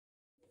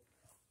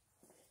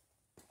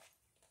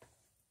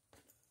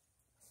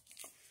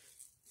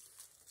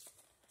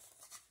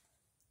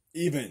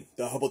Even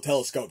the Hubble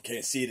Telescope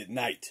can't see it at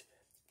night.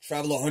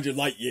 Travel 100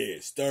 light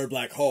years, third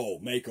black hole,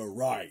 make a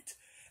right.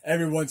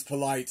 Everyone's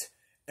polite,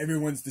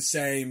 everyone's the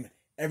same,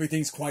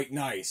 everything's quite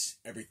nice,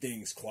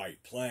 everything's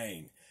quite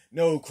plain.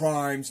 No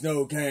crimes,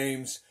 no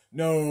games,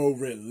 no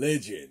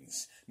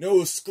religions,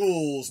 no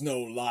schools, no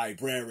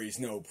libraries,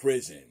 no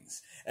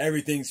prisons.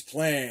 Everything's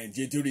planned,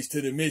 your duties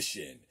to the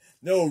mission.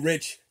 No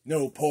rich,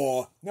 no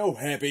poor, no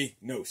happy,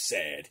 no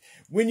sad.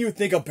 When you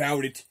think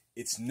about it,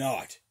 it's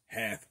not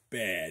half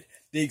bad.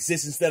 The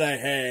existence that I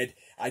had,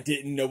 I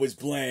didn't know was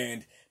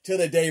bland, till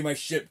the day my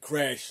ship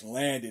crash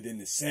landed in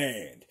the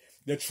sand.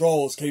 The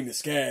trolls came to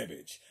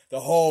scavenge. The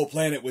whole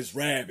planet was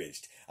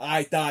ravaged.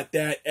 I thought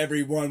that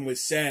everyone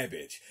was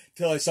savage,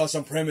 till I saw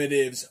some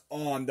primitives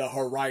on the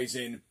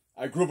horizon.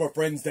 A group of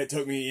friends that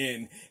took me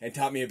in and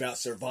taught me about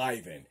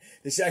surviving.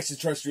 This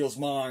extraterrestrial's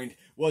mind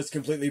was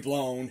completely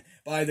blown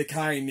by the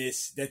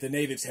kindness that the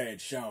natives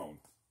had shown.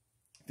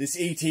 This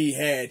E.T.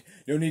 had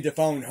no need to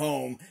phone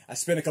home. I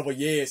spent a couple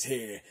years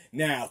here,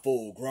 now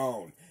full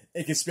grown.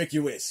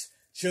 Inconspicuous,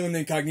 chilling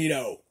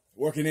incognito,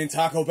 working in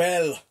Taco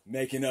Bell,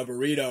 making a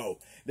burrito.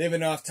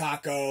 Living off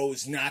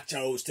tacos,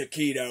 nachos,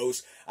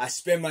 taquitos. I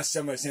spend my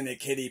summers in the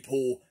kiddie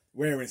pool,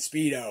 wearing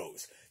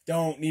Speedos.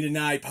 Don't need an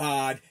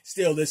iPod,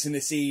 still listen to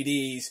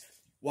CDs.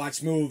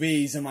 Watch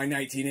movies on my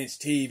 19-inch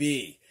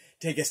TV.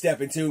 Take a step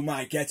into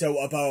my ghetto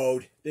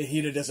abode. The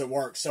heater doesn't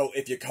work, so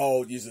if you're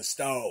cold, use a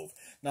stove.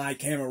 My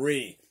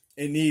Camry,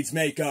 it needs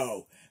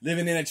Mako.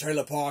 Living in a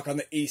trailer park on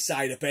the east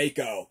side of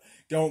Baco.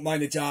 Don't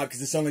mind the job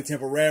because it's only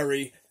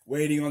temporary.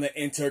 Waiting on the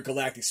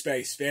intergalactic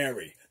space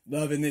ferry.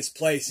 Loving this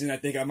place and I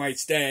think I might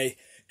stay.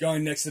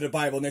 Going next to the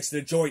Bible, next to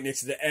the joint,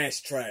 next to the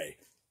ashtray.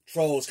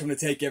 Trolls come to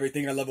take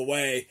everything I love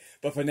away,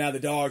 but for now the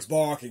dogs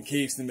bark and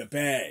keeps them at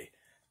bay.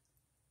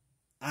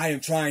 I am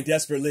trying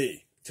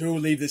desperately to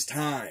leave this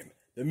time.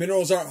 The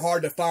minerals aren't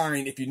hard to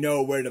find if you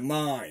know where to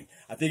mine.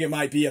 I think it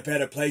might be a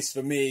better place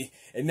for me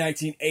in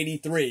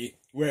 1983,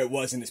 where it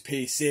was in this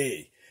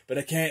PC. But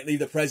I can't leave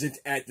the present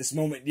at this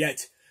moment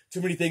yet.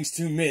 Too many things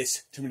to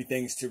miss, too many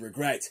things to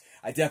regret.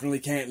 I definitely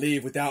can't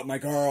leave without my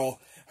girl.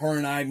 Her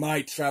and I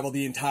might travel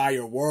the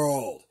entire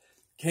world.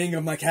 King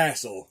of my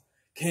castle,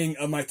 king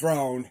of my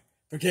throne.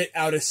 Forget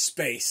outer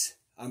space,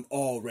 I'm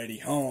already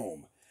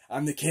home.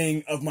 I'm the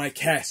king of my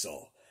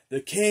castle, the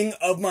king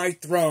of my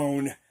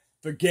throne.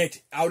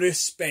 Forget outer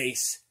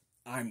space,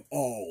 I'm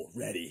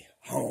already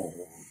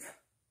home.